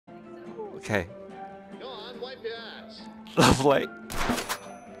Okay. Go on, wipe your ass. Lovely.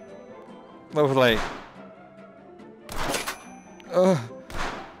 Lovely. Go on, wipe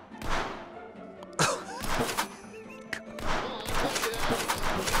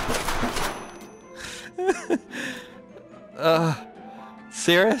your ass.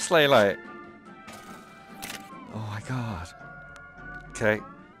 Seriously, like. Oh my god. Okay.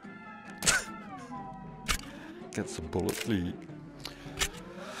 Get some bullets, please.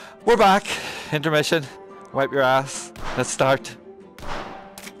 We're back. Intermission. Wipe your ass. Let's start.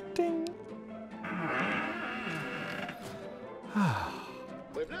 Ding.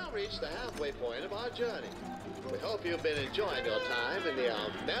 We've now reached the halfway point of our journey. We hope you've been enjoying your time in the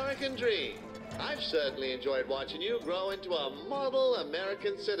American dream. I've certainly enjoyed watching you grow into a model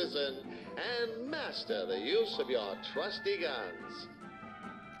American citizen and master the use of your trusty guns.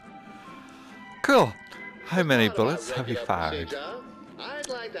 Cool. How many As part of our bullets have you regular fired? procedure, I'd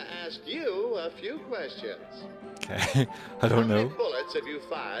like to ask you a few questions. Okay. I don't How many know. bullets have you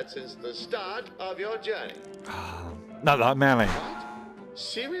fired since the start of your journey? Not that many. What?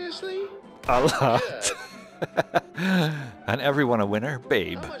 Seriously? A lot. Good. And everyone a winner,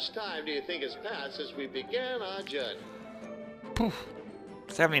 babe. How much time do you think has passed since we began our journey? Poof.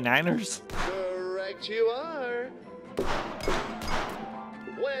 79ers? Correct you are.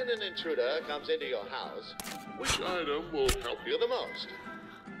 When an intruder comes into your house, which item will help you the most?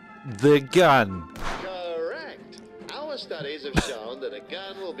 The gun. Correct. Our studies have shown that a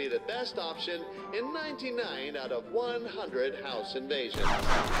gun will be the best option in 99 out of 100 house invasions.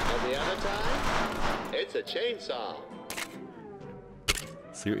 And the other time, it's a chainsaw.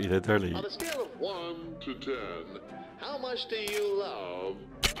 See what you did there, Lee. On a scale of 1 to 10, how much do you love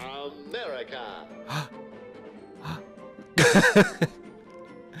America?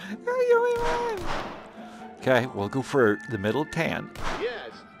 Okay, we'll go for the middle 10.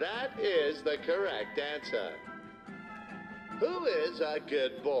 Yes, that is the correct answer. Who is a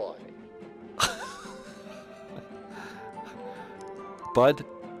good boy? Bud?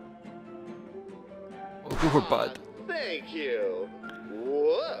 We'll go for Bud. Thank you.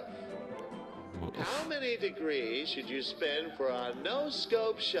 Woof. Woof. How many degrees should you spend for a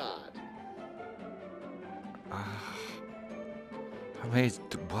no-scope shot? How many?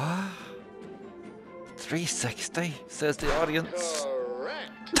 What? 360, says the audience.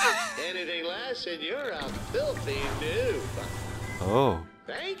 Correct. Anything less and you're a filthy noob. Oh.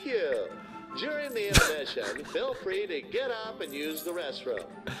 Thank you. During the intermission, feel free to get up and use the restroom,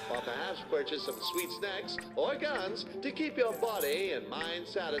 or perhaps purchase some sweet snacks or guns to keep your body and mind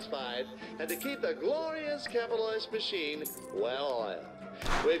satisfied and to keep the glorious capitalist machine well oiled.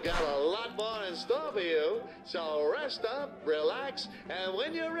 We've got a lot more in store for you, so rest up, relax, and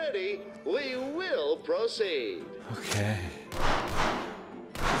when you're ready, we will proceed. Okay.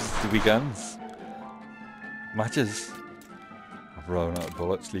 Do we guns? Matches. I've run out of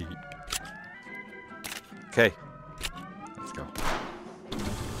bullets, Lee. Okay. Let's go.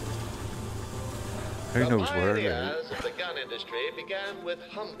 Who knows where The they pioneers of the gun industry began with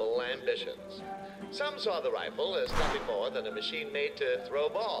humble ambitions. Some saw the rifle as nothing more than a machine made to throw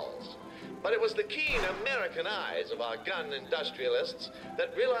balls. But it was the keen American eyes of our gun industrialists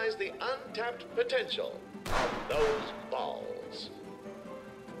that realized the untapped potential of those balls.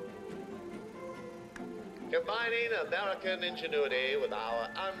 Combining American ingenuity with our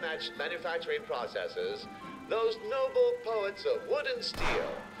unmatched manufacturing processes, those noble poets of wood and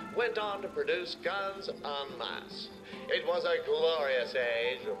steel went on to produce guns en masse. It was a glorious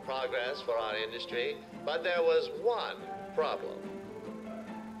age of progress for our industry, but there was one problem.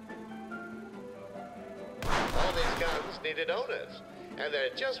 All these guns needed owners, and there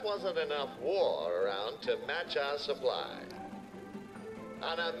just wasn't enough war around to match our supply.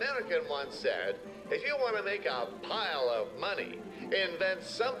 An American once said, if you want to make a pile of money, invent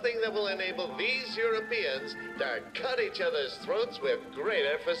something that will enable these Europeans to cut each other's throats with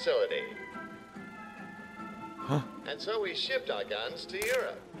greater facility. Huh? And so we shipped our guns to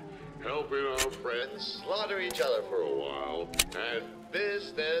Europe, helping our friends slaughter each other for a while, and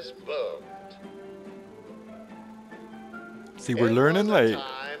business boomed. See, we're learning, It was like. a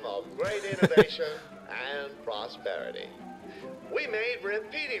time of great innovation and prosperity. We made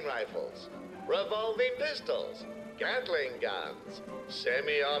repeating rifles, revolving pistols, Gatling guns,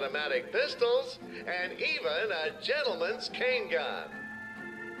 semi-automatic pistols, and even a gentleman's cane gun.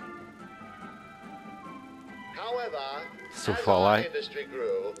 However, So as fall our I. industry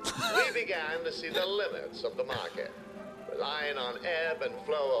grew, we began to see the limits of the market. Relying on ebb and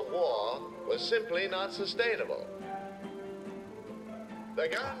flow of war was simply not sustainable. The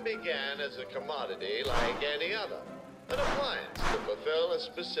gun began as a commodity like any other. an appliance to fulfill a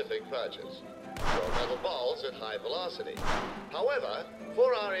specific purchase. Throw metal balls at high velocity. However,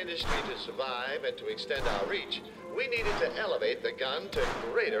 for our industry to survive and to extend our reach, we needed to elevate the gun to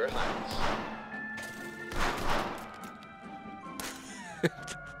greater heights.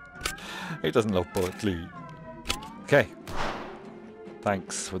 He doesn't love bullets, Lee. Okay.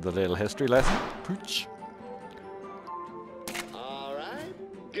 Thanks for the little history lesson. Pooch. All right,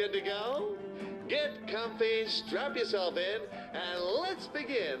 good to go? Get comfy, strap yourself in, and let's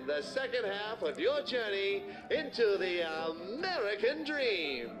begin the second half of your journey into the American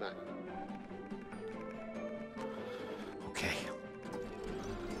dream. Okay.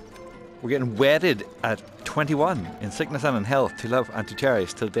 We're getting wedded at 21 in sickness and in health, to love and to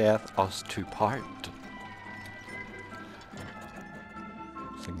cherish till death us to part.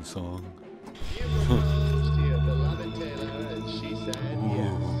 Sing a song. You proposed to your beloved Taylor, and she said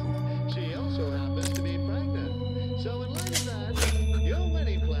yes. She also happens to be pregnant. So in light of that, your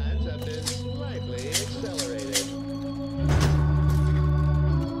wedding plans have been slightly accelerated.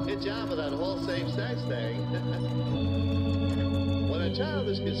 Good job with that whole safe-sex thing. When a child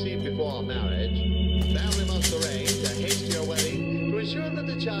is conceived before marriage, family must arrange a hastier wedding to ensure that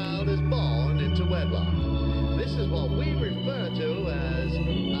the child is born into wedlock. This is what we refer to as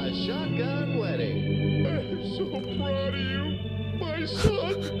a shotgun wedding. I'm so proud of you, my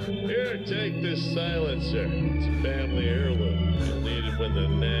son. Here, take this silencer. It's a family heirloom. You'll need it when the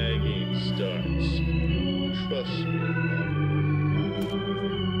nagging starts. Trust me.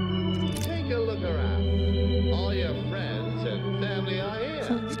 Take a look around. All your friends and family are here.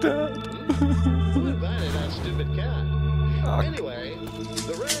 Who invited that stupid cat? Anyway,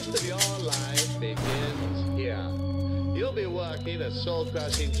 the rest of your life begins here. You'll be working a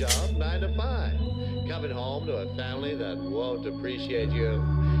soul-crushing job 9 to 5, coming home to a family that won't appreciate you,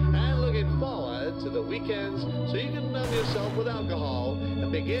 and looking forward to the weekends so you can numb yourself with alcohol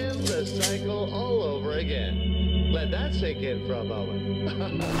and begin the cycle all over again. Let that sink in for a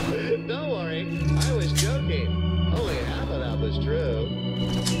moment. Don't worry, I was joking. Only half of that was true.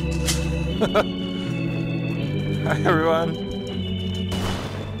 Hi everyone.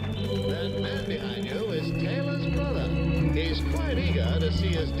 That man behind you is Taylor's brother. He's quite eager to see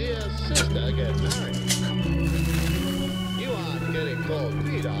his dear sister get married. You aren't getting cold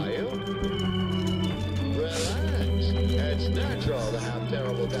feet, are you? Relax. It's natural to have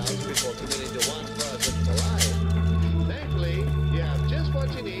terrible doubts before committing to one person for life. Thankfully, you have just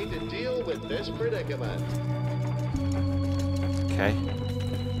what you need to deal with this predicament. Okay.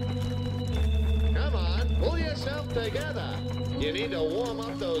 Come on, pull yourself together. You need to warm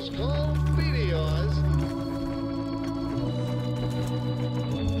up those cold feet of yours.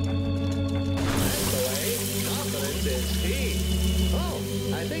 Anyway, confidence is key. Oh,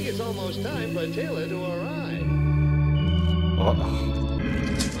 I think it's almost time for Taylor to arrive. Oh.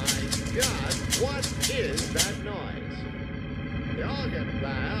 My God, what is that noise? The organ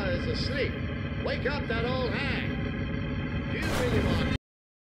player is asleep. Wake up that old hag. Do you really want...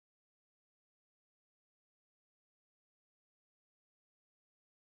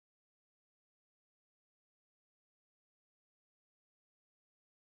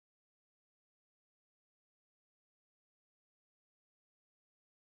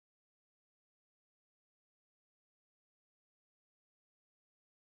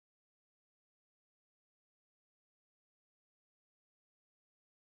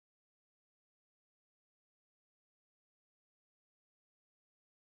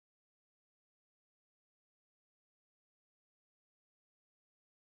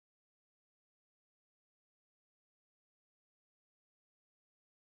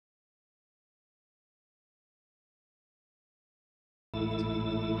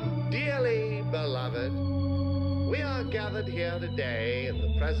 Dearly beloved, we are gathered here today in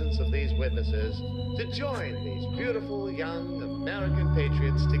the presence of these witnesses to join these beautiful young American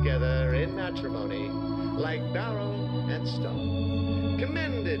patriots together in matrimony like barrel and stone,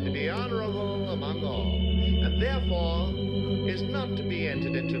 commended to be honorable among all, and therefore is not to be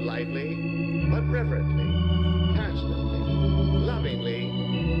entered into lightly, but reverently, passionately, lovingly,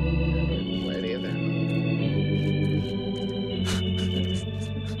 and with plenty of ammo.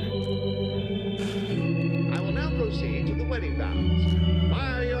 Proceed to the wedding vows.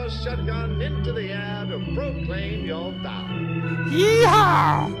 Fire your shotgun into the air to proclaim your vow.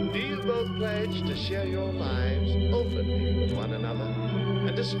 Yeehaw! Do you both pledge to share your lives openly with one another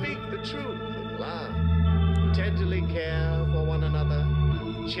and to speak the truth in love, tenderly care for one another,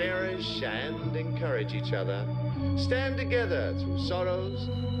 cherish and encourage each other, stand together through sorrows,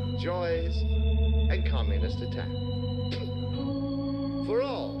 joys, and communist attack? For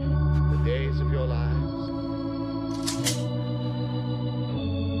all the days of your lives.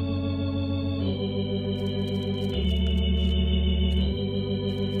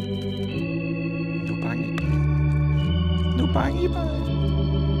 bangy bang.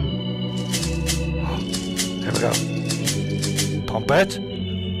 Here we go. Pump it.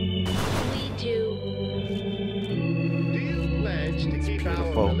 Do you pledge to keep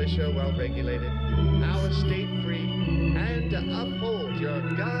beautiful. our militia well regulated, our state free, and to uphold your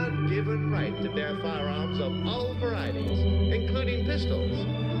God-given right to bear firearms of all varieties, including pistols,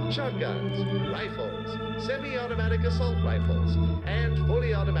 shotguns, rifles, semi-automatic assault rifles, and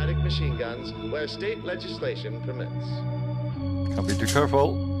fully automatic machine guns where state legislation permits? Can't be too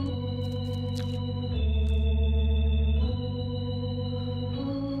careful.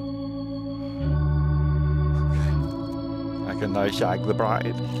 I can now shag the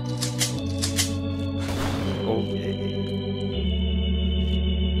bride. Oh yeah.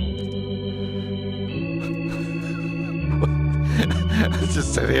 It's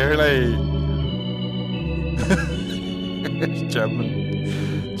just sit here like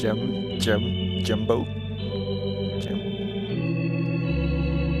Jimbo.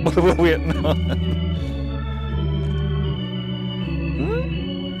 What are we waiting on?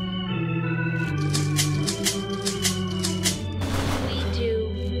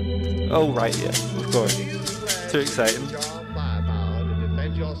 Oh right, yeah, of course. Too exciting. Firepower to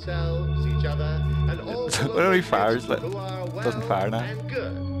defend yourselves, each other, and all It only fires, like, who are well doesn't fire now. and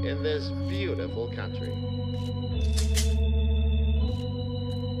good in this beautiful country.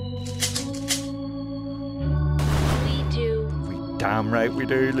 We damn right we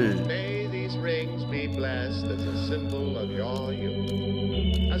do, Lou. May these rings be blessed as a symbol of your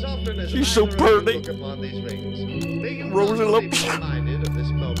youth. As often as She's so either of pretty. you look upon these rings, may you Rosy not only lips. be reminded of this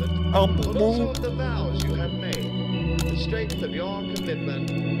moment, but also of the vows you have made, the strength of your commitment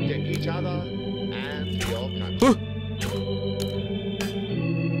to each other and to your country.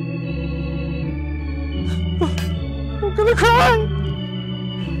 I'm gonna cry.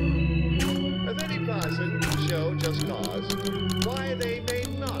 If any person can show just cause why they may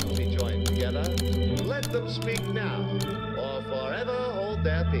not be joined together, let them speak now, or forever hold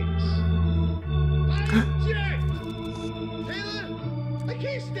their peace. I object! Taylor, I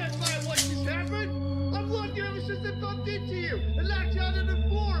can't stand by and watch this happen. I've loved you ever since I bumped into you and locked you out on the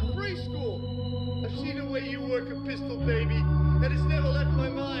floor in preschool. I've seen the way you work a pistol, baby, and it's never left my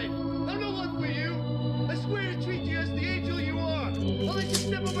mind. I'm no one for you. I swear to treat you as the angel you are. I'll let you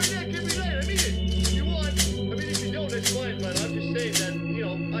step on my neck every night. I mean it. If you want. I mean, if you don't, that's fine, but I'm just saying that,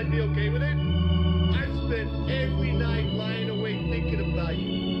 I'd be okay with it. I've spent every night lying awake thinking about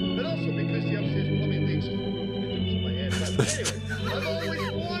you. And also because the upstairs plumbing leaks through the roof and it jumps in my head. But anyway, I've always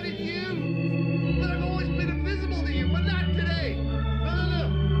wanted you. But I've always been invisible to you, but not today.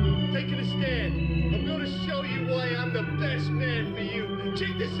 No. Taking a stand. I'm going to show you why I'm the best man for you.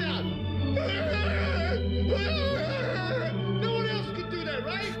 Check this out. No one else can do that,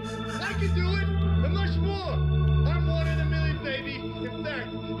 right? I can do it, and much more. I'm one in a million, baby. In fact,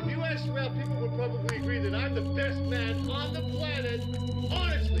 if you ask around, people would probably agree that I'm the best man on the planet.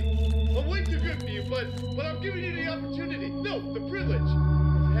 Honestly, I'm way too good for you, but I'm giving you the opportunity, no, the privilege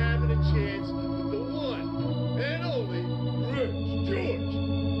of having a chance with the one and only Rich George.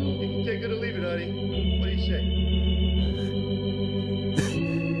 You can take it or leave it, honey. What do you say?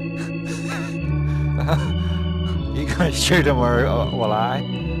 You gonna shoot him or will I?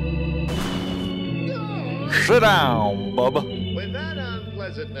 Sit down, Bubba. With that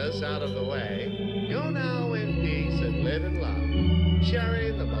unpleasantness out of the way, go now in peace and live in love,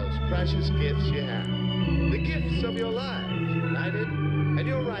 sharing the most precious gifts you have. The gifts of your lives, united, and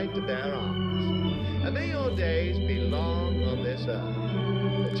your right to bear arms. And may your days be long on this earth,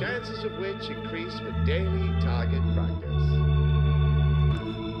 the chances of which increase with daily target practice.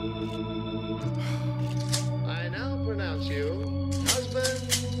 I now pronounce you husband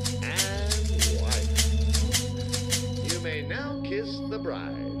and wife. You may now kiss the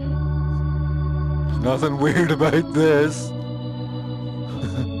bride. Nothing weird about this.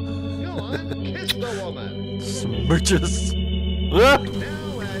 Go on, kiss the woman. Smooches. Now,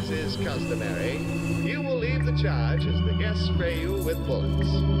 as is customary, you will leave the charge as the guests spray you with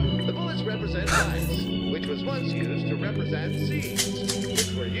bullets. The bullets represent ice, which was once used to represent seeds,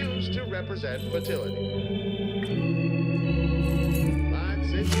 which were used to represent fertility. But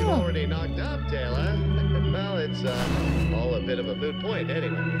since you've already knocked up, Taylor, well, it's all a bit of a moot point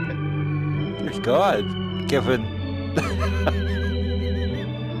anyway. Good God, given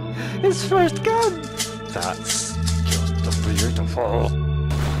his first gun. That's just beautiful.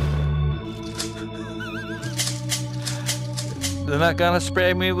 They're not gonna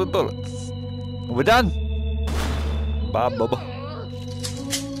spray me with bullets. We're done. Bye, Bubba.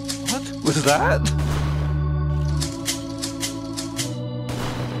 What was that?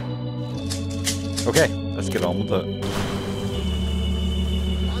 Okay, let's get on with it.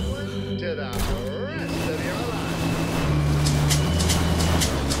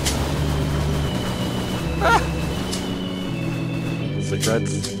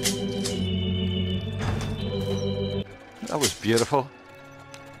 secrets. That was beautiful.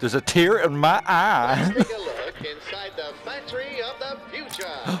 There's a tear in my eye. Let's take a look inside the factory of the future,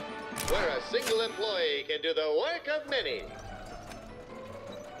 where a single employee can do the work of many.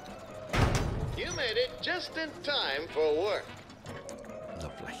 You made it just in time for work.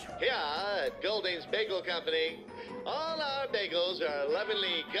 Lovely. Here at Golding's Bagel Company, all our bagels are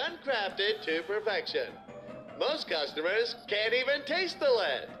lovingly gun-crafted to perfection. Most customers can't even taste the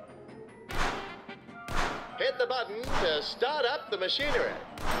lead. Hit the button to start up the machinery.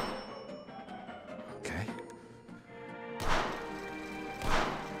 Okay.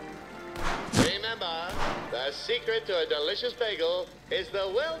 Remember, the secret to a delicious bagel is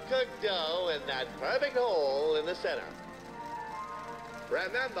the well-cooked dough and that perfect hole in the center.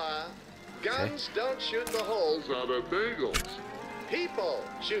 Remember, guns don't shoot the holes out of bagels. People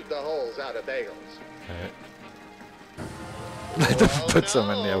shoot the holes out of bagels. Put some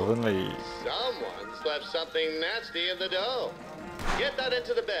in the oven, please. Someone's left something nasty in the dough. Get that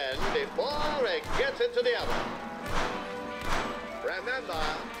into the bin before it gets into the oven. Remember,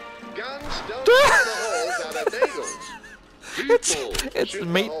 guns don't shoot the holes out of bagels. People shoot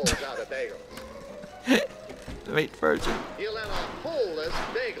meat. the holes out of bagels. The meat version. You'll have a holeless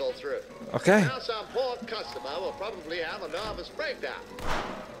bagel through. Okay. Now some poor customer will probably have a nervous breakdown.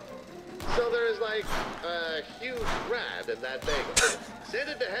 So there's like a huge rat in that bagel. Send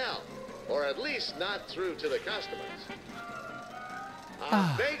it to hell, or at least not through to the customers.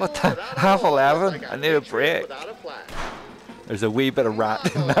 What the? Half 11? I need a break. There's a wee bit of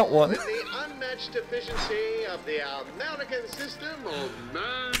rat in that one. In the unmatched efficiency of the American system of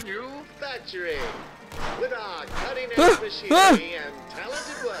manufacturing. With our cutting-edge machinery and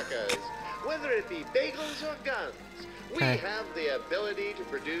talented workers, whether it be bagels or guns, we have the ability to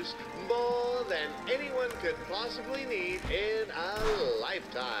produce more than anyone could possibly need in a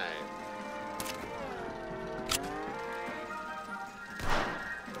lifetime.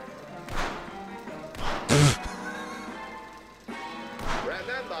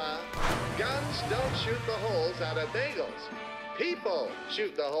 Remember, guns don't shoot the holes out of bagels. People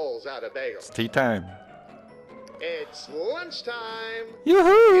shoot the holes out of bagels. It's tea time. It's lunchtime.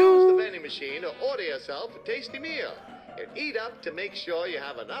 Yoo-hoo! Use the vending machine to order yourself a tasty meal and eat up to make sure you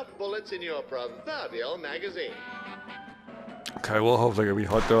have enough bullets in your proverbial magazine. Okay, we'll have like a wee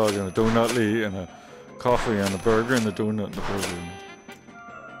hot dog and a donut and a coffee and a burger and a donut and a burger.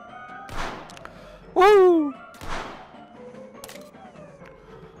 Woo!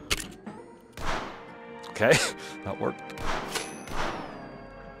 Okay, that worked.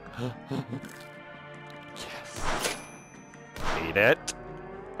 Yes. Eat it.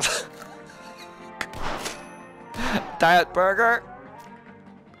 Diet burger.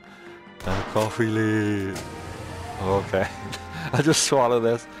 And a coffee leaf. Okay. I'll just swallow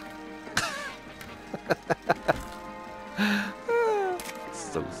this.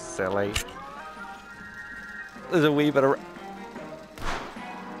 So silly. There's a wee bit of...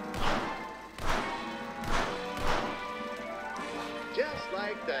 Just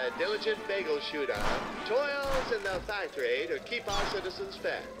like the diligent bagel shooter toils in the factory to keep our citizens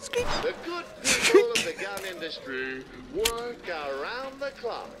fed, the good people of the gun industry work around the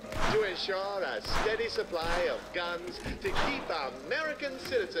clock to ensure a steady supply of guns to keep American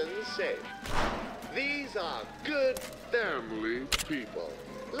citizens safe. These are good family people,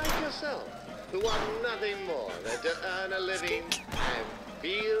 like yourself, who want nothing more than to earn a living and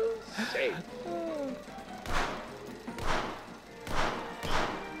feel safe.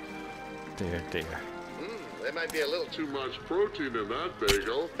 Dear, dear. There might be a little too much protein in that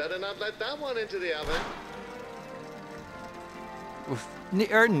bagel. Better not let that one into the oven. We've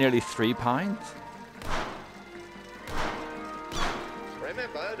nearly 3 pounds.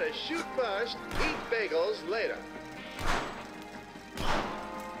 Remember to shoot first, eat bagels later.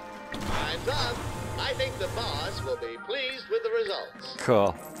 Time's up. I think the boss will be pleased with the results.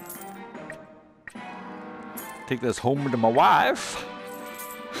 Cool. Take this home to my wife.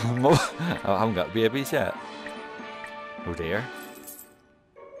 I haven't got babies yet. Oh dear.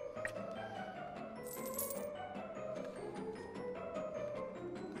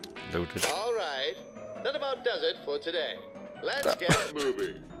 Loaded. All right. That about does it for today. Let's get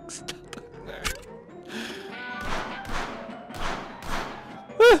moving.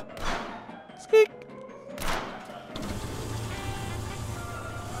 Squeak.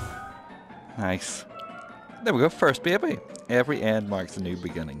 Nice. There we go. First baby. Every end marks a new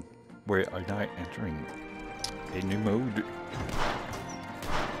beginning. We are now entering a new mode.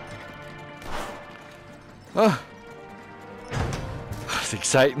 Oh. It's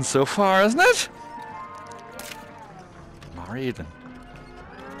exciting so far, isn't it? Married and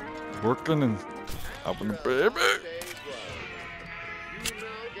working and having a baby. You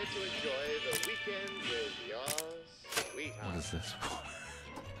now get to enjoy the weekend with your sweetheart. What is this for?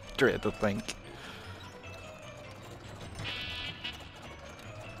 Dread to think.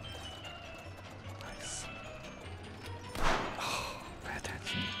 Nice. Oh, pay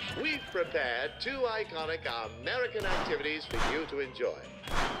attention. We've prepared 2 iconic American activities for you to enjoy.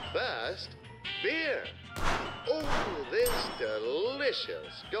 First, beer. Oh, this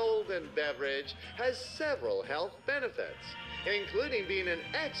delicious golden beverage has several health benefits, including being an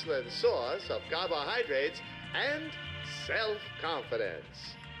excellent source of carbohydrates and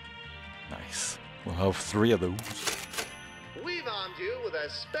self-confidence. Nice. We'll have 3 of those. We've armed you with a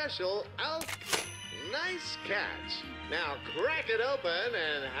special nice catch. Now crack it open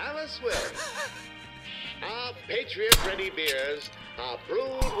and have a swig. Our Patriot-ready beers are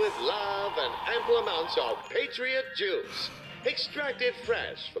brewed with love and ample amounts of Patriot juice, extracted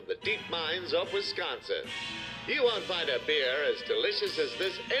fresh from the deep mines of Wisconsin. You won't find a beer as delicious as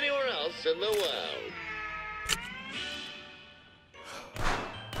this anywhere else in the world.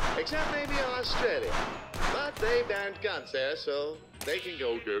 Except maybe Australia. But they banned guns there, so they can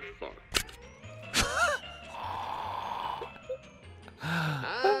go get fucked.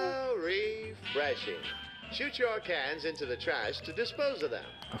 How refreshing. Shoot your cans into the trash to dispose of them.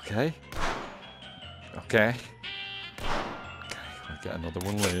 Okay. Okay. I'll get another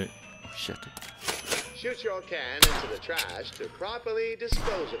one later. Oh, shit. Shoot your can into the trash to properly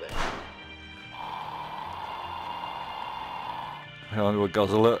dispose of it. We'll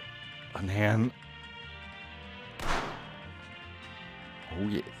guzzle it. And then... Oh,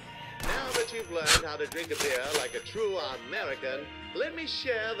 yeah. Now that you've learned how to drink a beer like a true American, let me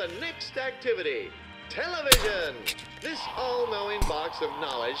share the next activity. Television! This all-knowing box of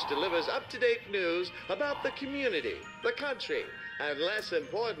knowledge delivers up-to-date news about the community, the country, and less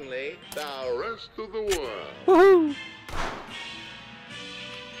importantly, the rest of the world. Woohoo!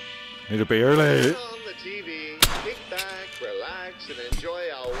 Need a beer, late. Turn on the TV, kick back, relax, and enjoy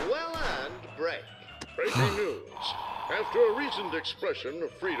a well-earned break. Breaking news. After a recent expression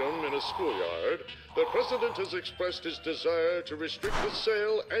of freedom in a schoolyard, the president has expressed his desire to restrict the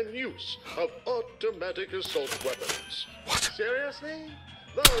sale and use of automatic assault weapons. Seriously?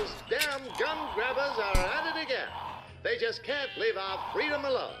 Those damn gun grabbers are at it again. They just can't leave our freedom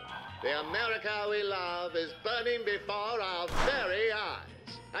alone. The America we love is burning before our very eyes.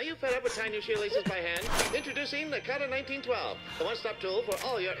 Are you fed up with tying your shoelaces by hand? Introducing the Cutter 1912, the one-stop tool for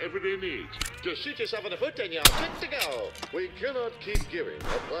all your everyday needs. Just shoot yourself in the foot and you're good to go. We cannot keep giving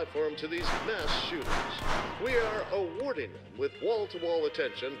a platform to these mass shooters. We are awarding them with wall-to-wall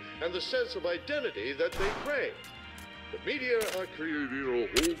attention and the sense of identity that they crave. The media are creating a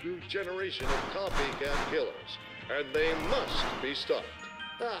whole new generation of copycat killers, and they must be stopped.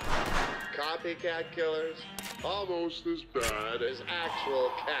 Copycat killers? Almost as bad as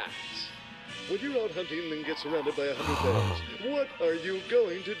actual cats. When you're out hunting and get surrounded by 100 bears, what are you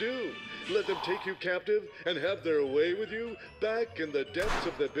going to do? Let them take you captive and have their way with you back in the depths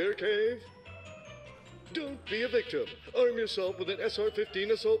of the bear cave? Don't be a victim. Arm yourself with an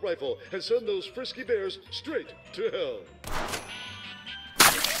SR-15 assault rifle and send those frisky bears straight to hell.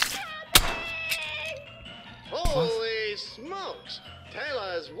 Holy smokes!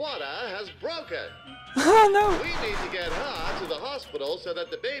 Taylor's water has broken. Oh, no. We need to get her to the hospital so that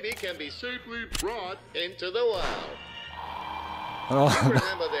the baby can be safely brought into the world. Oh, You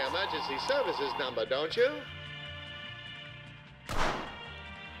remember the emergency services number, don't you?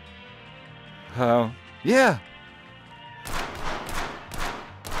 yeah.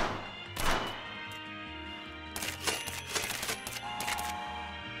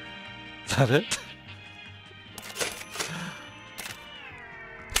 Is that it?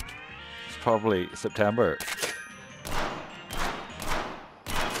 It's probably September.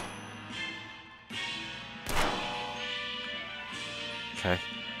 Okay.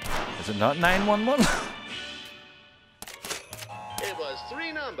 Is it not 911? It was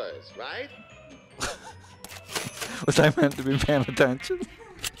 3 numbers, right? Was I meant to be paying attention?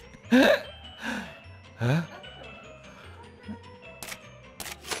 Huh?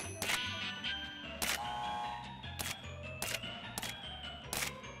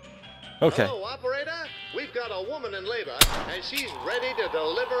 Okay. Hello, operator. We've got a woman in labor, and she's ready to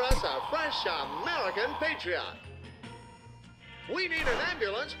deliver us a fresh American patriot. We need an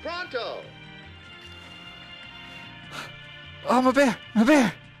ambulance pronto. Oh, my bear! My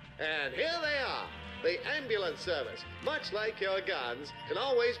bear! And here they are. The ambulance service, much like your guns, can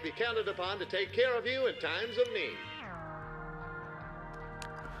always be counted upon to take care of you in times of need.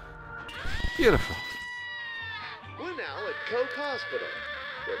 Beautiful. We're now at Coke Hospital.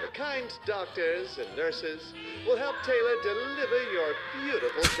 where the kind doctors and nurses will help Taylor deliver your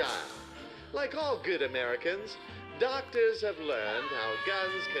beautiful child. Like all good Americans, doctors have learned how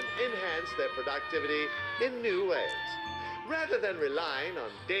guns can enhance their productivity in new ways. Rather than relying on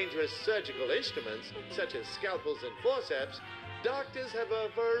dangerous surgical instruments such as scalpels and forceps, doctors have a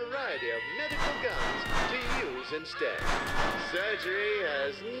variety of medical guns to use instead. Surgery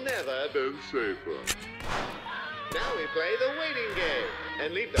has never been safer. Now we play the waiting game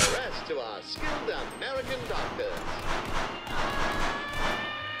and leave the rest to our skilled American doctors.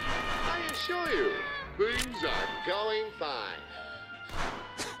 I assure you, things are going fine.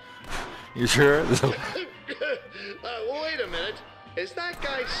 You sure? Wait a minute. Is that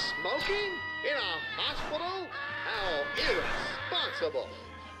guy smoking in a hospital? How irresponsible.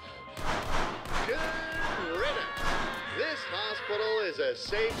 Good riddance. This hospital is a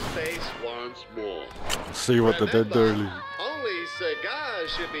safe space once more. See what they did there, Lee. Only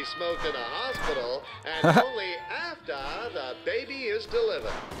cigars should be smoked in a hospital, and only after the baby is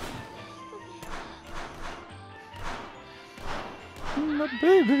delivered. My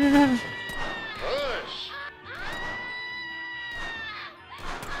baby. Hush.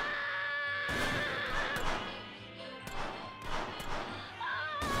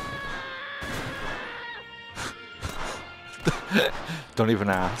 Don't even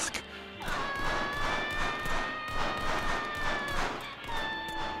ask.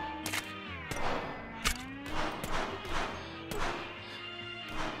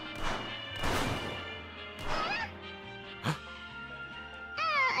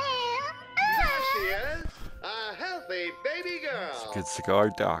 Baby girl. It's a good cigar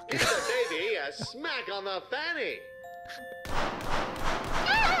doctor. Give the baby a smack on the fanny.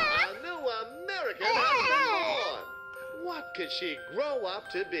 A new American has been born. What could she grow up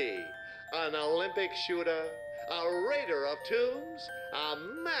to be? An Olympic shooter? A raider of tombs? A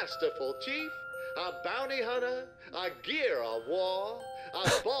masterful chief? A bounty hunter? A gear of war? A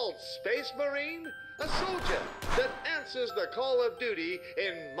bold space marine? A soldier that answers the call of duty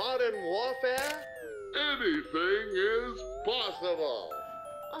in modern warfare? Anything is possible.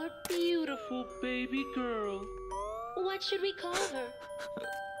 Our beautiful baby girl. What should we call her?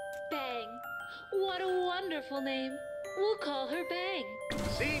 Bang. What a wonderful name. We'll call her Bang.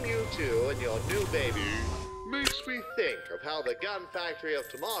 Seeing you two and your new baby makes me think of how the gun factory of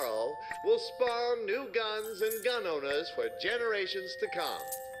tomorrow will spawn new guns and gun owners for generations to come.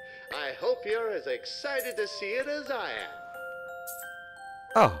 I hope you're as excited to see it as I am.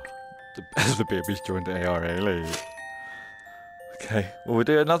 Oh. The baby's joined the ARA League. Okay, well, we'll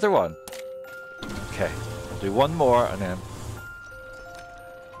do another one. Okay, we'll do one more and then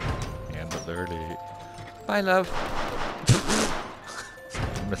end of their league. Bye, love.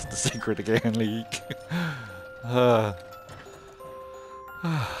 Missed the secret again, League.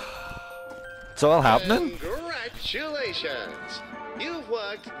 It's all happening. Congratulations! You've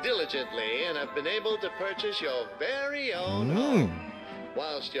worked diligently and have been able to purchase your very own home.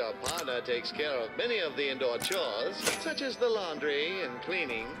 Whilst your partner takes care of many of the indoor chores, such as the laundry and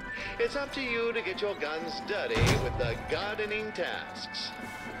cleaning, it's up to you to get your guns dirty with the gardening tasks.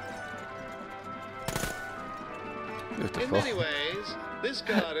 Beautiful. In many ways, this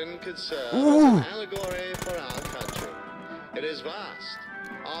garden could serve as an allegory for our country. It is vast,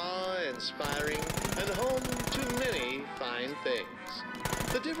 awe-inspiring, and home to many fine things.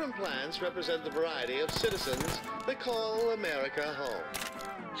 The different plants represent the variety of citizens that call America home.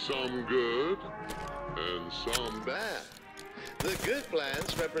 Some good, and some bad. The good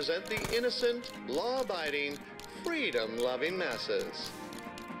plants represent the innocent, law-abiding, freedom-loving masses.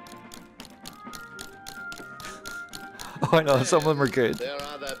 Oh, I know, some of them are good. There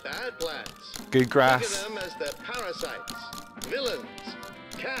are the bad plants. Good grass. Think of them as the parasites, villains,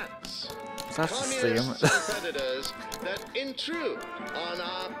 cats, That's the communists same. and predators that intrude on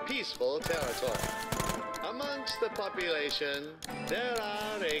our peaceful territory. Amongst the population, there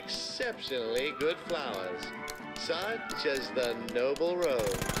are exceptionally good flowers, such as the noble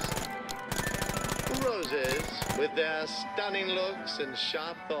rose. Roses, with their stunning looks and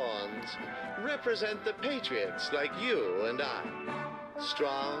sharp thorns, represent the patriots like you and I.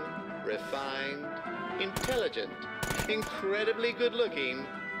 Strong, refined, intelligent, incredibly good-looking,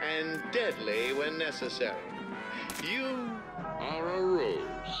 and deadly when necessary. You are a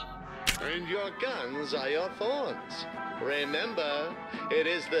rose, and your guns are your thorns. Remember, it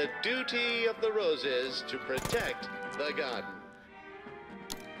is the duty of the roses to protect the garden.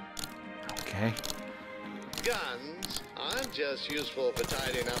 Okay. Guns aren't just useful for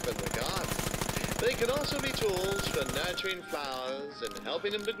tidying up in the garden. They can also be tools for nurturing flowers and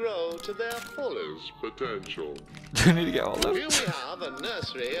helping them to grow to their fullest potential. Do you need to get all of Here it? we have a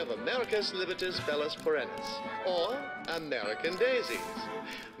nursery of Americus libitus bellus perennis, or American daisies,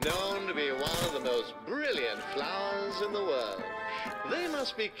 known to be one of the most brilliant flowers in the world. They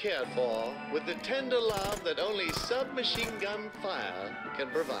must be cared for with the tender love that only submachine gun fire can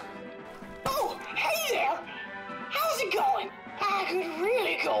provide. Oh, hey there! How's it going? I could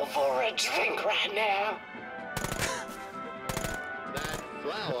really go for a drink right now. That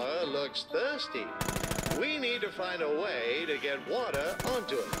flower looks thirsty. We need to find a way to get water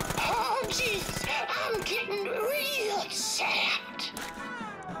onto it. Oh, jeez, I'm getting real sapped.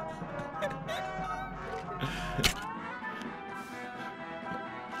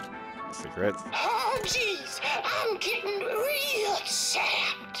 Cigarettes. Oh, jeez, I'm getting real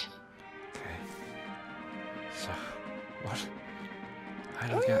sapped. Okay. So, what? I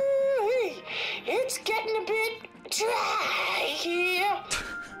don't get. Ooh, it's getting a bit dry here.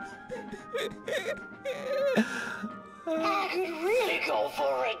 I could really go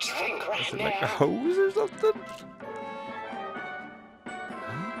for a drink right Is it now. like a hose or something?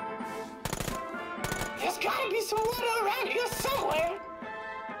 There's gotta be some water around here somewhere.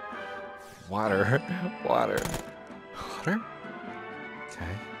 Water. Water. Water? Okay.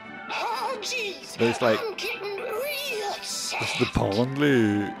 Oh, jeez. There's like. I'm getting real sad. It's the pond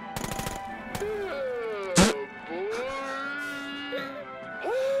lake.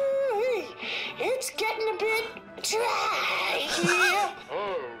 Ooh, it's getting a bit dry here.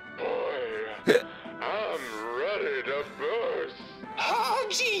 Oh boy, I'm ready to burst. Oh,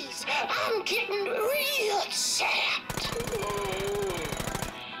 jeez. I'm getting real sapped. Oh,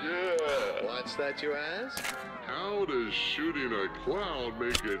 yeah. What's that, you ask? How does shooting a cloud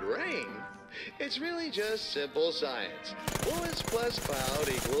make it rain? Rain? It's really just simple science. Bullets plus cloud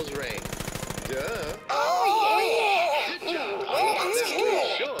equals rain. Duh. Oh, yeah. Good job. That's Then good.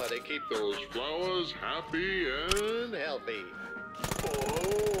 we're sure to keep Those flowers happy and healthy.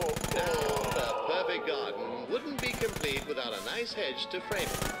 oh, Now, the perfect garden wouldn't be complete without a nice hedge to frame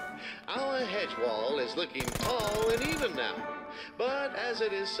it. Our hedge wall is looking tall and even now, but as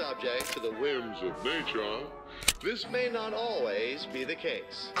it is subject to the whims of nature, this may not always be the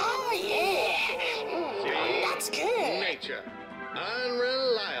case. Oh, yeah. That's good. Nature.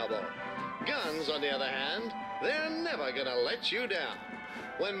 Unreliable. Guns, on the other hand, they're never gonna let you down.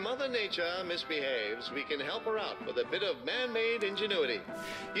 When Mother Nature misbehaves, we can help her out with a bit of man-made ingenuity.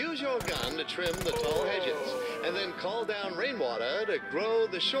 Use your gun to trim the tall hedges, and then call down rainwater to grow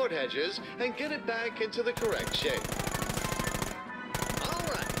the short hedges and get it back into the correct shape. All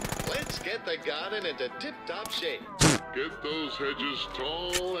right, let's get the garden into tip-top shape. get those hedges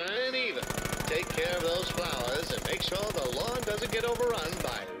tall And even. Take care of those flowers and make sure the lawn doesn't get overrun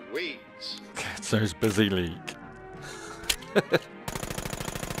by weeds. It sounds busy leak.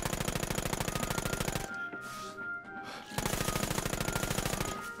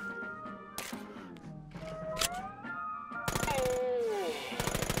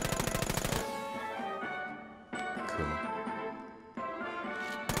 Cool.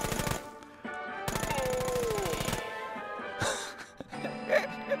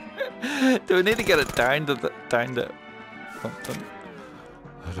 Do we need to get it down to something?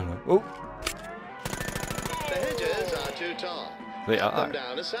 I don't know. Oh, The hedges are too tall. They Cut are. them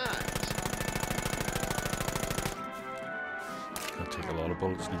down to size. gonna take a lot of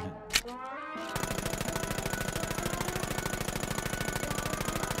bullets, Sneaky.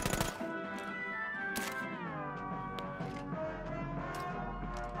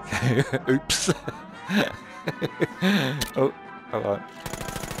 Oops. Oh, hold on.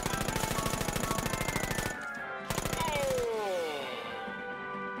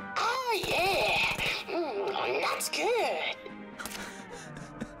 Oh, yeah. That's good.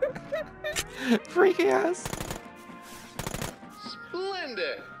 Freaky ass.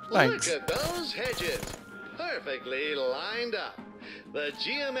 Splendid. Thanks. Look at those hedges. Perfectly lined up. The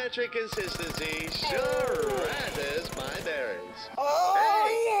geometric consistency sure razzes my berries. Oh,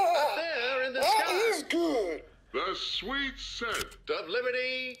 Hey, yeah. up there in the That sky. is good. The sweet scent. Of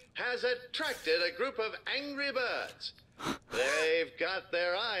Liberty has attracted a group of angry birds. They've got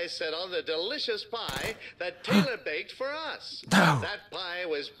their eyes set on the delicious pie that Taylor baked for us. No. That pie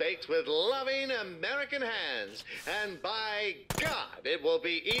was baked with loving American hands, and by God, it will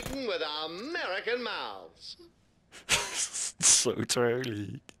be eaten with American mouths. So true,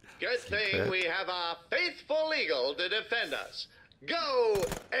 League. Good thing Okay. we have our faithful eagle to defend us. Go,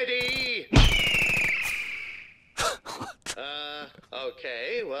 Eddie!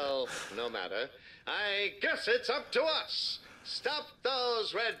 Okay, well, no matter. I guess it's up to us. Stop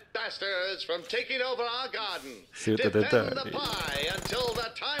those red bastards from taking over our garden. See what they did Defend there. the pie until the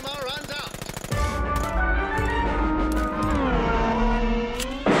timer runs out.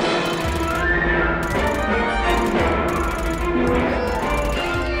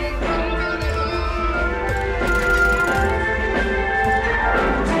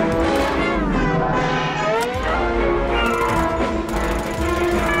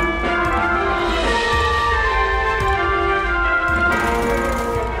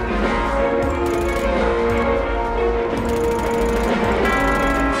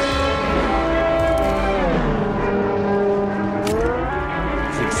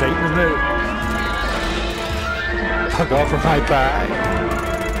 Fuck off from my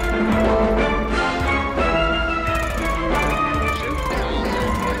bag.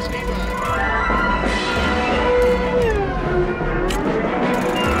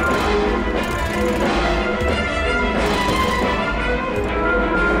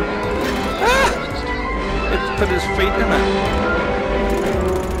 Ah! It's put his feet in it.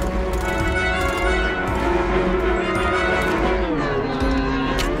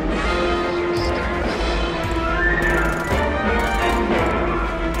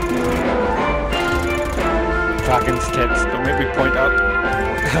 Dragon's tits, don't make me point up.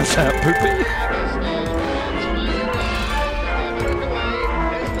 How's that, poopy?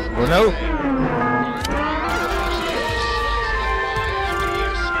 Oh no!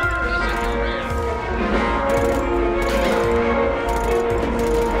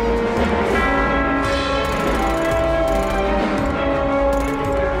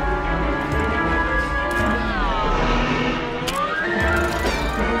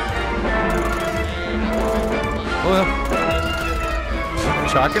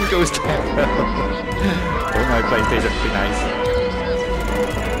 Charlton goes down. Oh, my PlayStation would be nice.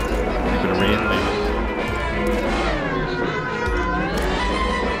 It's gonna rain later.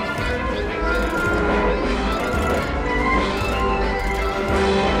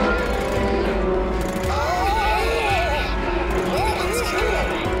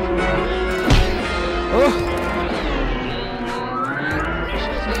 Oh!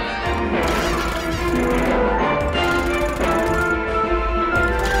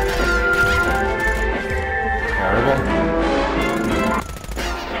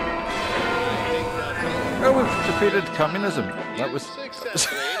 Oh, we've defeated communism. That was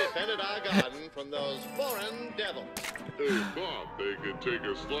successfully defended our garden from those foreign devils. Hey, Bob, they can take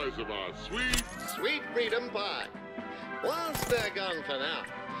a slice of our Sweet freedom pie. Once they're gone for now,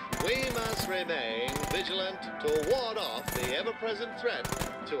 we must remain vigilant to ward off the ever-present threat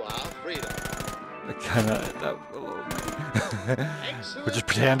to our freedom. We just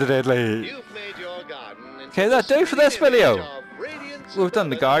pretended it like. You've made your garden into Okay, that'll do for this the video. image of radiant We've done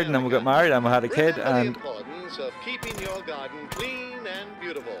the garden and we got married and we had a kid Remember the and importance of keeping your garden clean and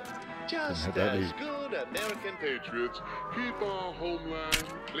beautiful. Just Yeah, that as is- good American patriots. Keep our homeland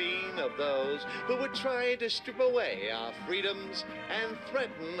clean of those who would try to strip away our freedoms and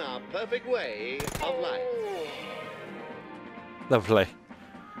threaten our perfect way of life. lovely.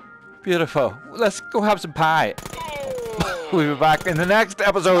 Beautiful. Let's go have some pie. We'll be back in the next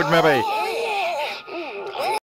episode maybe.